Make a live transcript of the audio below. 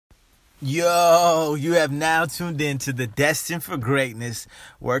Yo, you have now tuned in to the Destined for Greatness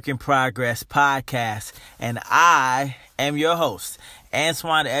Work in Progress podcast, and I am your host,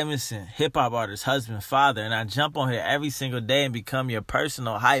 Antoine Edmondson, hip-hop artist, husband, father, and I jump on here every single day and become your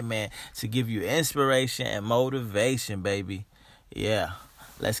personal hype man to give you inspiration and motivation, baby. Yeah,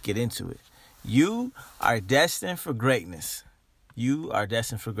 let's get into it. You are destined for greatness. You are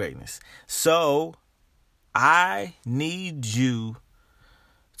destined for greatness. So, I need you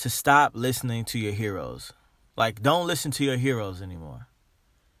to stop listening to your heroes. Like, don't listen to your heroes anymore.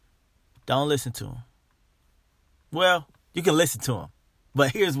 Don't listen to them. Well, you can listen to them, but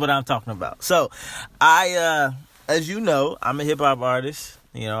here's what I'm talking about. So, as you know, I'm a hip-hop artist.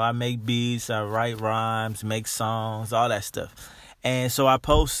 You know, I make beats, I write rhymes, make songs, all that stuff. And so I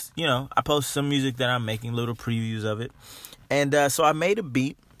post some music that I'm making, little previews of it. And so I made a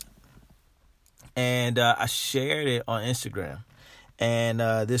beat, and I shared it on Instagram. And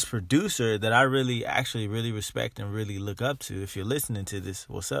this producer that I really respect and really look up to, if you're listening to this,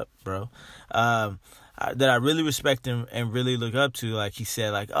 what's up, bro? That I really respect and really look up to, like, he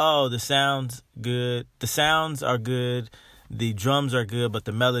said, like, oh, the sounds good. The sounds are good. The drums are good, but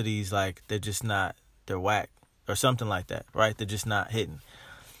the melodies, like, they're whack or something like that, right? They're just not hitting.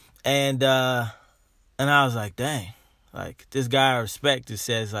 And I was like, dang, like, this guy I respect just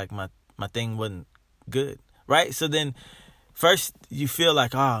says, like, my thing wasn't good, right? So then first, you feel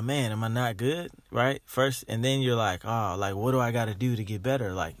like, oh, man, am I not good, right? First, and then you're like, oh, like, what do I got to do to get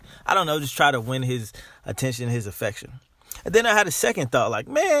better? Like, I don't know, just try to win his attention, his affection. And then I had a second thought, like,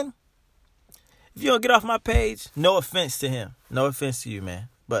 man, if you don't get off my page, no offense to him. No offense to you, man.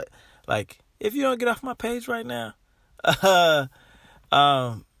 But, like, if you don't get off my page right now,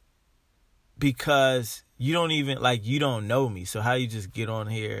 because you don't even, like, you don't know me. So how you just get on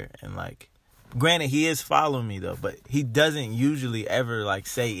here and, like, granted, he is following me, though, but he doesn't usually ever, like,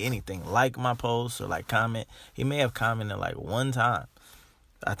 say anything, like my posts or, like, comment. He may have commented, like, one time.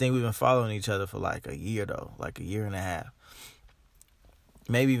 I think we've been following each other for, like, a year, though, like a year and a half.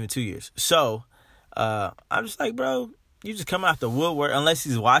 Maybe even 2 years. So, I'm just like, bro, you just come out the woodwork, unless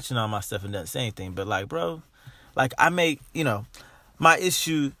he's watching all my stuff and doesn't say anything. But, like, bro, like, I make, my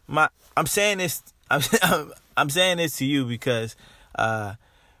issue, I'm saying this, I'm saying this to you because,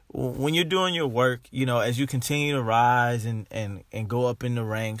 when you're doing your work, as you continue to rise and go up in the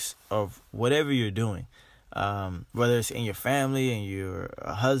ranks of whatever you're doing, whether it's in your family and you're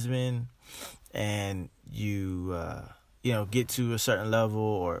a husband and you, get to a certain level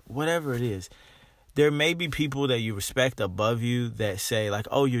or whatever it is, there may be people that you respect above you that say, like,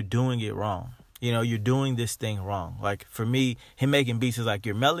 oh, you're doing it wrong. You're doing this thing wrong. Like, for me, him making beats is like,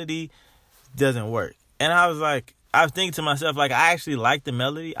 your melody doesn't work. And I was thinking to myself, like, I actually like the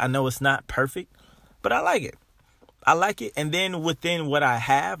melody. I know it's not perfect, but I like it. I like it. And then within what I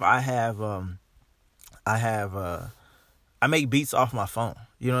make beats off my phone.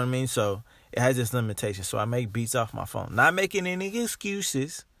 You know what I mean? So it has this limitation. So I make beats off my phone. Not making any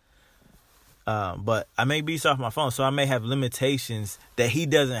excuses, but I make beats off my phone. So I may have limitations that he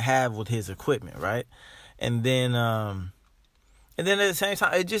doesn't have with his equipment, right? And then at the same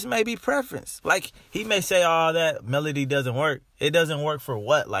time, it just may be preference. Like, he may say, oh, that melody doesn't work. It doesn't work for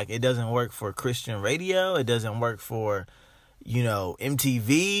what? Like, it doesn't work for Christian radio. It doesn't work for,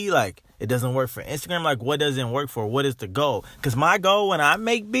 MTV. Like, it doesn't work for Instagram. Like, what doesn't work for? What is the goal? Because my goal when I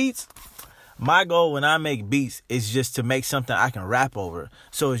make beats is just to make something I can rap over.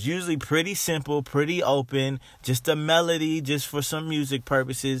 So it's usually pretty simple, pretty open, just a melody, just for some music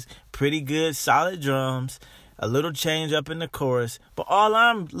purposes, pretty good, solid drums, a little change up in the chorus. But all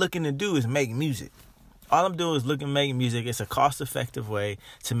I'm looking to do is make music. All I'm doing is make music. It's a cost-effective way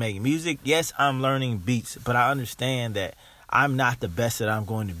to make music. Yes, I'm learning beats, but I understand that I'm not the best that I'm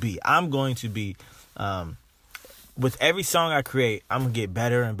going to be. I'm going to be, with every song I create, I'm going to get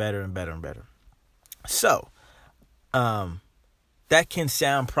better and better and better and better. So, that can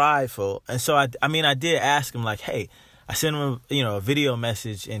sound prideful. And so, I did ask him, like, hey, I sent him, a video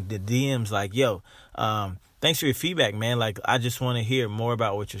message in the DMs, like, yo, thanks for your feedback, man. Like, I just want to hear more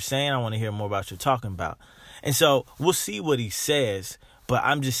about what you're saying. I want to hear more about what you're talking about. And so we'll see what he says. But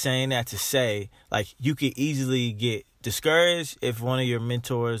I'm just saying that to say, like, you could easily get discouraged if one of your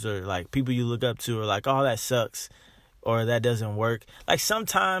mentors or, like, people you look up to are like, oh, that sucks or that doesn't work. Like,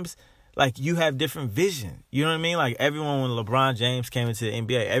 sometimes, like, you have different vision. You know what I mean? Like, everyone, when LeBron James came into the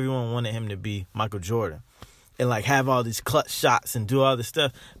NBA, everyone wanted him to be Michael Jordan and, like, have all these clutch shots and do all this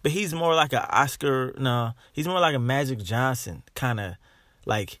stuff. But he's more like he's more like a Magic Johnson kind of,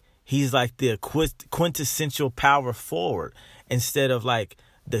 like, he's like the quintessential power forward instead of, like,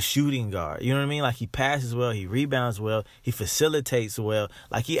 the shooting guard. You know what I mean? Like, he passes well, he rebounds well, he facilitates well.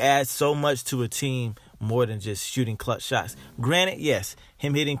 Like, he adds so much to a team more than just shooting clutch shots. Granted, yes,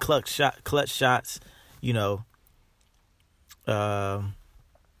 him hitting clutch shots, you know,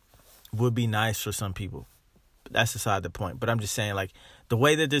 would be nice for some people. That's aside the point. But I'm just saying, like, the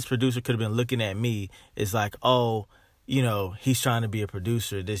way that this producer could have been looking at me is like, oh, you know, he's trying to be a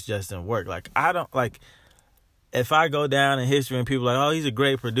producer. This just didn't work. Like, I don't, like, if I go down in history and people are like, oh, he's a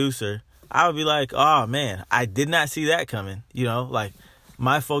great producer, I would be like, oh, man, I did not see that coming. You know, like,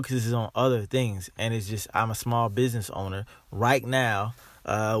 my focus is on other things. And it's just, I'm a small business owner right now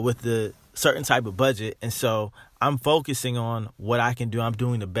with the certain type of budget. And so I'm focusing on what I can do. I'm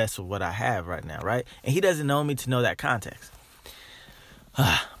doing the best with what I have right now, right? And he doesn't know me to know that context.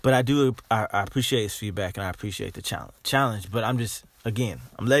 But I appreciate his feedback, and I appreciate the challenge. But I'm just, again,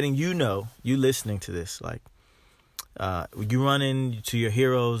 I'm letting you know, you listening to this, like, you run into your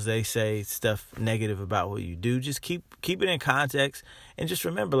heroes, they say stuff negative about what you do. Just keep it in context, and just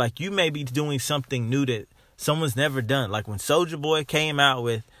remember, like, you may be doing something new that someone's never done. Like when Soulja Boy came out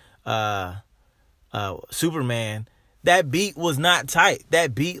with Superman, that beat was not tight.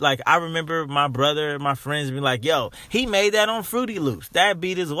 That beat, like, I remember my brother and my friends being like, yo, he made that on Fruity Loops. That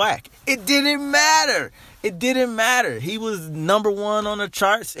beat is whack. It didn't matter. It didn't matter. He was number one on the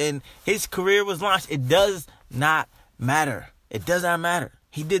charts and his career was launched. It does not matter. It does not matter.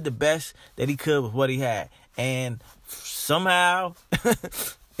 He did the best that he could with what he had. And somehow,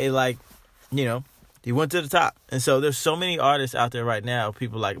 it, like, you know, he went to the top. And so there's so many artists out there right now.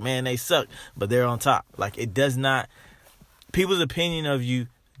 People like, man, they suck, but they're on top. Like, it does not, people's opinion of you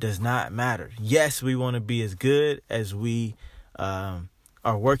does not matter. Yes, we want to be as good as we are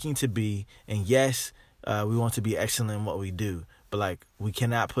working to be. And yes, we want to be excellent in what we do. But, like, we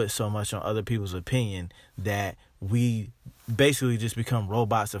cannot put so much on other people's opinion that we basically just become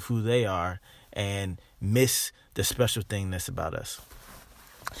robots of who they are and miss the special thing that's about us.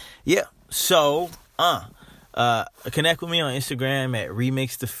 Yeah. So, connect with me on Instagram at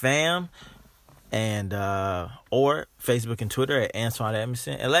RemixTheFam and or Facebook and Twitter at Antoine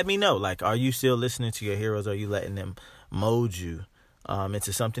Edmondson, and let me know, like, are you still listening to your heroes? Or are you letting them mold you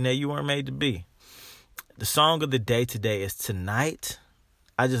into something that you weren't made to be? The song of the day today is Tonight.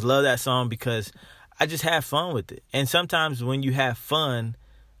 I just love that song because I just have fun with it. And sometimes when you have fun,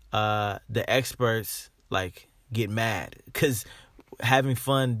 the experts, like, get mad because having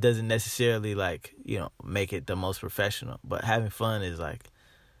fun doesn't necessarily, like, you know, make it the most professional, but having fun is, like,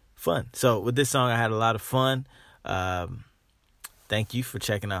 fun. So with this song, I had a lot of fun. Thank you for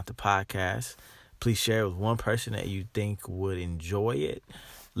checking out the podcast. Please share it with one person that you think would enjoy it.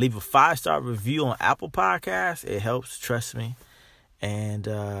 Leave a 5-star review on Apple Podcasts. It helps, trust me. And,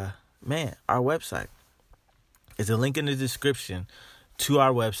 man, our website. There's a link in the description to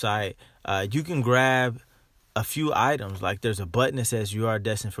our website. You can grab a few items. Like, there's a button that says you are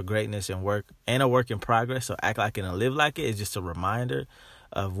destined for greatness and a work in progress. So act like it and live like it. It's just a reminder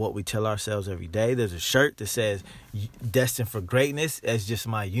of what we tell ourselves every day. There's a shirt that says destined for greatness as just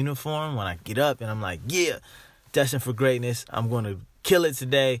my uniform when I get up and I'm like, yeah, destined for greatness. I'm going to kill it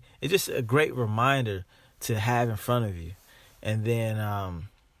today. It's just a great reminder to have in front of you. And then I'm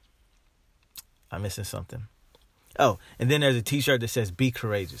missing something. Oh, and then there's a t-shirt that says be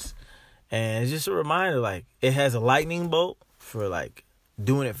courageous. And it's just a reminder, like, it has a lightning bolt for, like,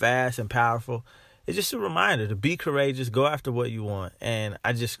 doing it fast and powerful. It's just a reminder to be courageous, go after what you want. And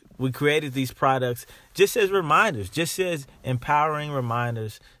we created these products just as reminders, just as empowering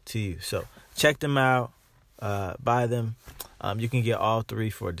reminders to you. So check them out, buy them. You can get all 3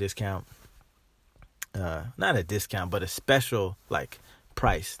 for a discount. Not a discount, but a special, like,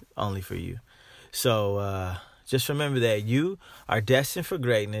 price only for you. So just remember that you are destined for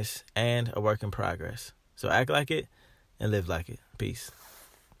greatness and a work in progress. So act like it and live like it. Peace.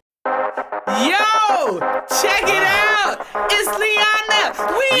 Yo, check it out. It's Liana.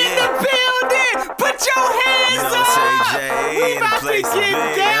 We in the building. Put your hands up. We about to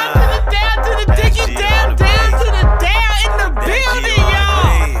get down to the diggy, down to the down in the building, y'all.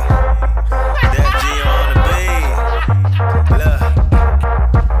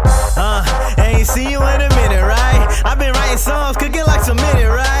 Ain't seen you in a minute, right? I've been writing songs, cooking like some minute,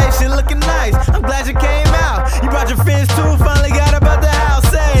 right? Shit looking nice. I'm glad you came out. You brought your friends too. Finally got about the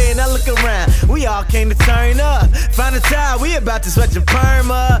house. Hey, now look around. We all came to turn up. Find a towel. We about to sweat your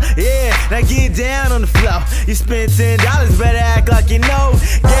perm up. Yeah, now get down on the floor. You spend $10, better act like you know.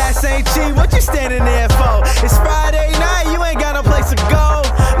 Gas ain't cheap. What you standing there for? It's Friday night. You ain't got no place to go.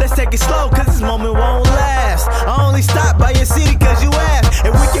 Let's take it slow, cause this moment won't last. I only stopped by your city cause you asked.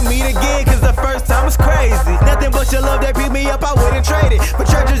 And we can meet again cause the first time was crazy. Nothing but your love that beat me up. I wouldn't trade it. But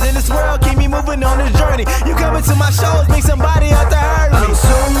treasures in this world keep me moving on this journey. You coming to my shows, make somebody out to hurt me. I'm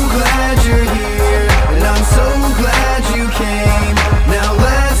so glad you're here, and I'm so glad you came. Now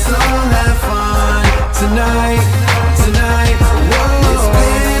let's all have fun tonight, tonight. Whoa. It's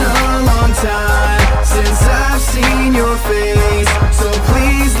been a long time since I've seen your face, so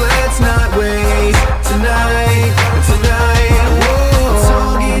please let's not waste tonight, tonight. Whoa. Let's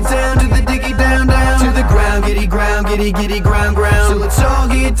all get down to the diggy down, down to the ground, giddy ground, giddy, giddy ground, ground. So let's all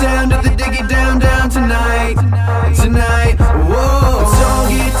get down to the diggy down, down tonight, tonight. Whoa. Let's all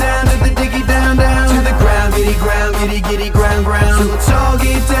get down to the diggy down, down to the ground, giddy ground, giddy, giddy ground, ground. So let's all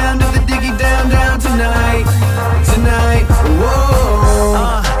get down to the diggy down, down tonight, tonight.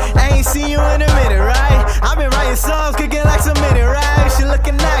 Whoa. I ain't seen you in a minute, right? I've been writing songs, cooking like some minute, right? She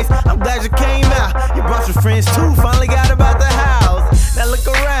looking nice, I'm glad you came out. You brought your friends too, finally got about the house. Now look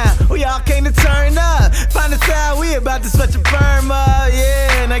around, we all came to turn up. Find the time, we about to switch a firm up,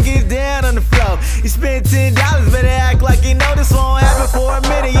 yeah. Now get down on the floor. You spend $10, better act like you know this won't happen for a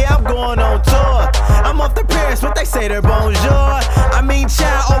minute. Yeah, I'm going on tour. I'm off to Paris, what they say, they're bonjour. I mean,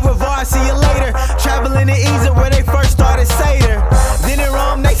 ciao, au revoir, see you later. Traveling to Egypt where they first started Seder. Then in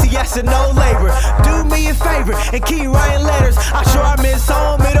Rome, they say yes and no labor. Do me a favor and keep writing letters. I'm sure I miss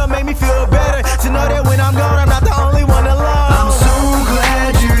home, it'll make me feel better to know that when I'm gone, I'm not the only one alone. I'm so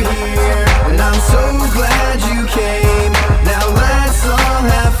glad you're here, and I'm so glad you came. Now let's all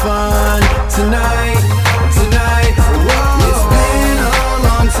have fun tonight, tonight. Whoa. It's been a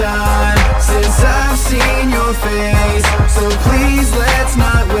long time since I've seen your face, so please let's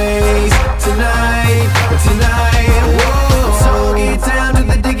not waste tonight, tonight. Whoa. Let's all get down to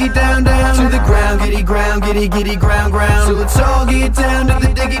the diggy down, down to the ground, giddy ground, giddy, giddy ground, ground. So let's all get down to the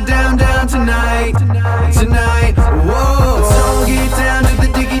diggy down, down tonight, tonight. Whoa. Let's all get down to the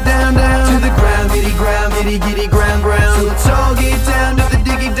diggy down, down to the ground, giddy ground, giddy, giddy ground, ground. So let's all get down to the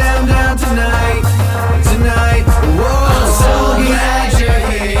diggy down, down tonight, tonight. Whoa. I'm so glad you're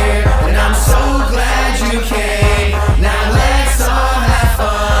here, and I'm so glad you came. Now let's all have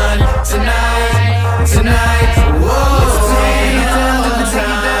fun tonight, tonight. Whoa. It's been a long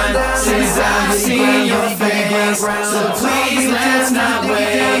time since I've seen your face, so please let's not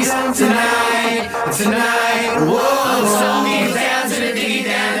waste tonight, tonight. Whoa. So get down to the diggy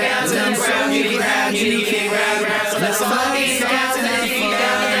down, down to the ground, giddy ground, giddy, giddy ground, ground. So let's all get down to the diggy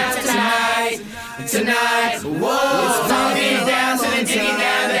down, down tonight, tonight. Whoa. Let's all get down to the diggy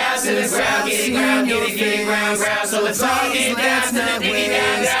down, down to the ground, giddy ground, giddy, giddy ground, ground. So let's all get down to the diggy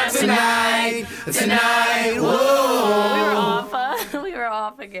down, down tonight, tonight. Whoa. We were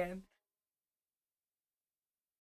off again.